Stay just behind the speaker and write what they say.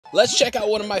Let's check out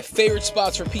one of my favorite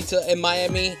spots for pizza in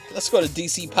Miami. Let's go to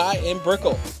DC Pie in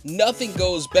Brickell. Nothing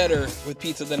goes better with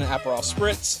pizza than an Aperol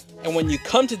Spritz. And when you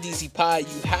come to DC Pie,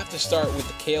 you have to start with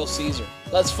the Kale Caesar.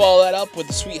 Let's follow that up with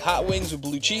the sweet hot wings with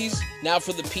blue cheese. Now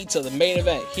for the pizza, the main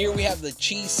event. Here we have the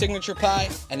cheese signature pie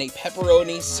and a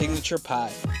pepperoni signature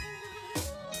pie.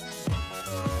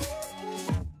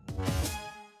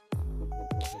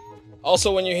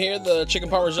 Also, when you're here, the chicken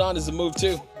parmesan is the move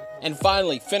too. And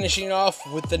finally, finishing off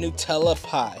with the Nutella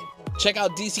pie. Check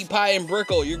out DC Pie in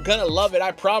Brickell. You're gonna love it,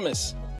 I promise.